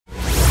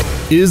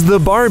Is the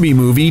Barbie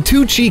movie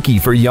too cheeky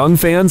for young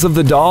fans of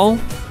the doll?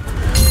 Do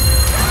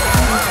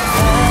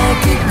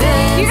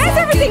you guys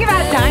ever think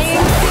about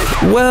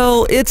dying?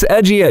 Well, it's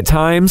edgy at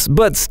times,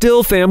 but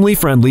still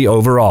family-friendly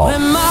overall.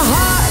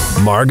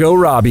 Margot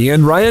Robbie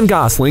and Ryan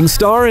Gosling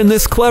star in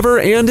this clever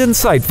and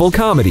insightful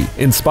comedy,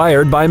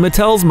 inspired by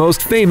Mattel's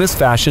most famous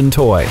fashion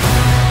toy.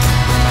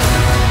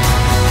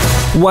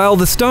 While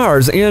the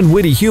stars and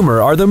witty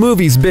humor are the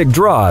movie's big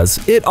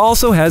draws, it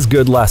also has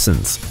good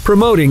lessons,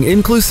 promoting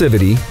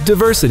inclusivity,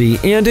 diversity,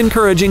 and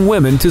encouraging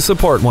women to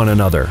support one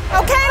another.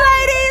 Okay,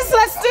 ladies,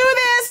 let's do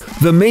this!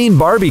 The main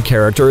Barbie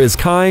character is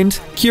kind,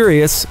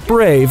 curious,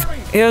 brave,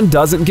 and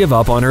doesn't give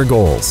up on her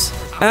goals.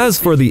 As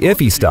for the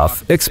iffy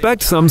stuff,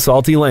 expect some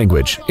salty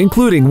language,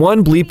 including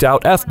one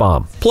bleeped-out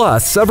F-bomb,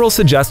 plus several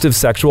suggestive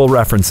sexual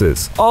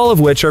references, all of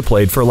which are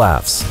played for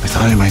laughs. I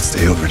thought I might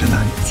stay over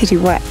tonight. To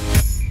do what?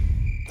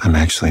 I'm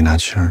actually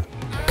not sure.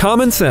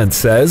 Common Sense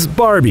says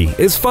Barbie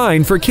is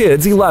fine for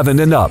kids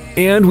 11 and up,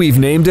 and we've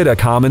named it a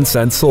Common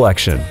Sense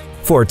selection.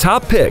 For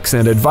top picks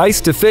and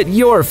advice to fit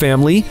your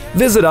family,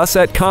 visit us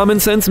at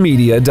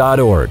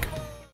commonsensemedia.org.